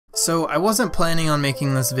So I wasn't planning on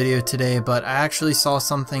making this video today, but I actually saw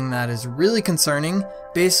something that is really concerning.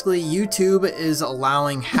 Basically, YouTube is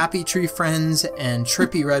allowing Happy Tree Friends and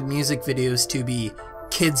Trippie Red music videos to be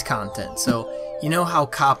kids content. So you know how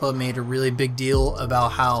COPPA made a really big deal about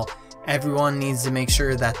how everyone needs to make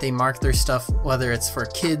sure that they mark their stuff whether it's for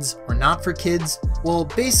kids or not for kids? Well,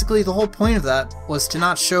 basically the whole point of that was to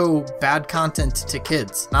not show bad content to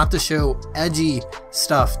kids, not to show edgy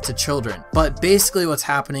stuff to children. But basically what's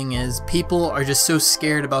happening is people are just so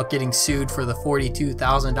scared about getting sued for the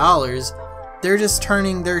 $42,000, they're just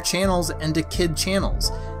turning their channels into kid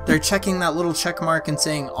channels. They're checking that little check mark and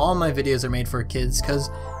saying all my videos are made for kids because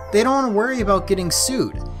they don't want to worry about getting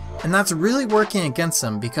sued. And that's really working against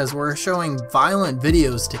them because we're showing violent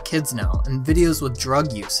videos to kids now and videos with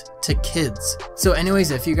drug use to kids. So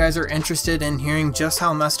anyways, if you guys are interested in hearing just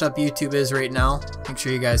how messed up YouTube is right now, make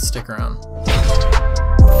sure you guys stick around.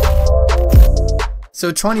 So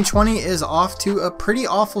 2020 is off to a pretty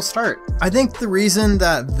awful start. I think the reason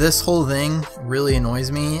that this whole thing really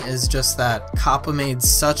annoys me is just that COPPA made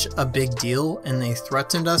such a big deal and they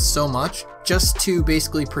threatened us so much just to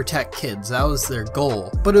basically protect kids. That was their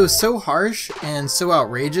goal. But it was so harsh and so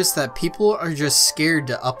outrageous that people are just scared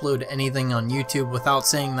to upload anything on YouTube without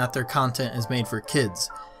saying that their content is made for kids,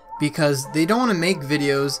 because they don't want to make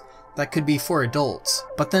videos that could be for adults,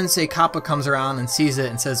 but then say COPPA comes around and sees it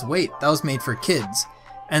and says, wait, that was made for kids,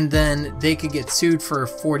 and then they could get sued for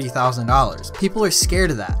 $40,000. People are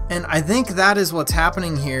scared of that. And I think that is what's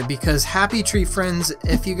happening here, because Happy Tree Friends,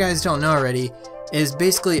 if you guys don't know already, is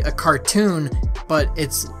basically a cartoon, but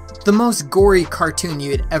it's the most gory cartoon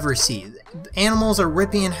you'd ever see. Animals are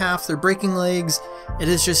ripping in half, they're breaking legs, it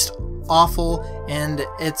is just awful, and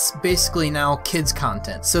it's basically now kids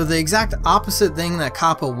content. So the exact opposite thing that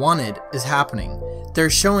COPPA wanted is happening. They're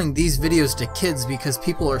showing these videos to kids because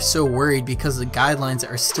people are so worried because the guidelines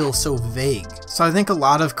are still so vague. So I think a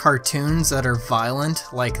lot of cartoons that are violent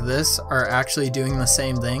like this are actually doing the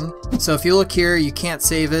same thing. So if you look here, you can't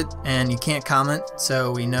save it and you can't comment,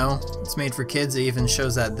 so we know it's made for kids. It even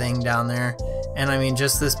shows that thing down there. And I mean,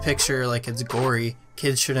 just this picture, like, it's gory.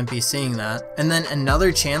 Kids shouldn't be seeing that. And then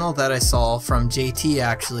another channel that I saw from JT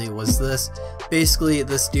actually was this. Basically,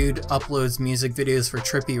 this dude uploads music videos for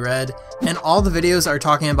Trippie Red, and all the videos are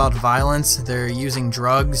talking about violence. They're using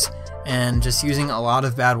drugs and just using a lot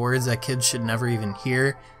of bad words that kids should never even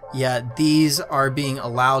hear. Yet these are being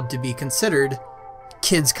allowed to be considered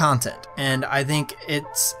kids content, and I think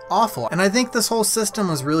it's awful. And I think this whole system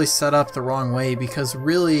was really set up the wrong way, because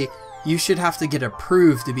really you should have to get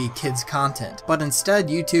approved to be kids content. But instead,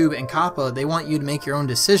 YouTube and COPPA, they want you to make your own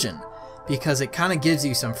decision, because it kind of gives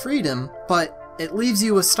you some freedom, but it leaves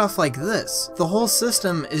you with stuff like this. The whole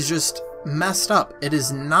system is just messed up. It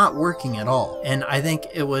is not working at all. And I think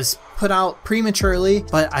it was put out prematurely,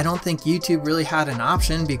 but I don't think YouTube really had an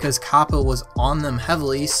option, because COPPA was on them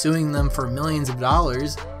heavily, suing them for millions of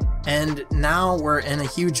dollars. And now we're in a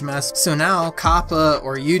huge mess. So now COPPA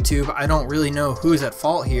or YouTube, I don't really know who's at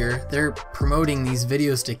fault here. They're promoting these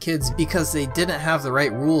videos to kids because they didn't have the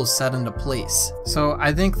right rules set into place. So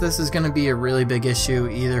I think this is going to be a really big issue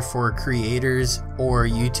either for creators or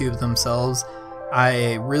YouTube themselves.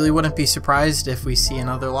 I really wouldn't be surprised if we see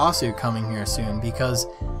another lawsuit coming here soon, because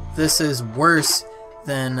this is worse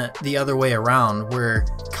than the other way around, where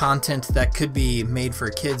content that could be made for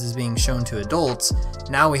kids is being shown to adults.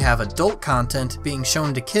 Now we have adult content being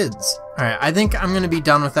shown to kids. Alright, I think I'm going to be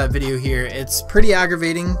done with that video here. It's pretty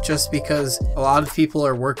aggravating just because a lot of people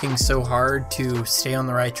are working so hard to stay on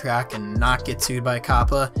the right track and not get sued by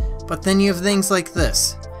COPPA, but then you have things like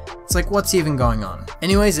this. It's like, what's even going on?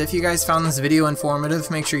 Anyways, if you guys found this video informative,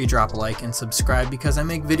 make sure you drop a like and subscribe, because I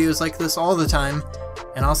make videos like this all the time,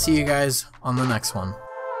 and I'll see you guys on the next one.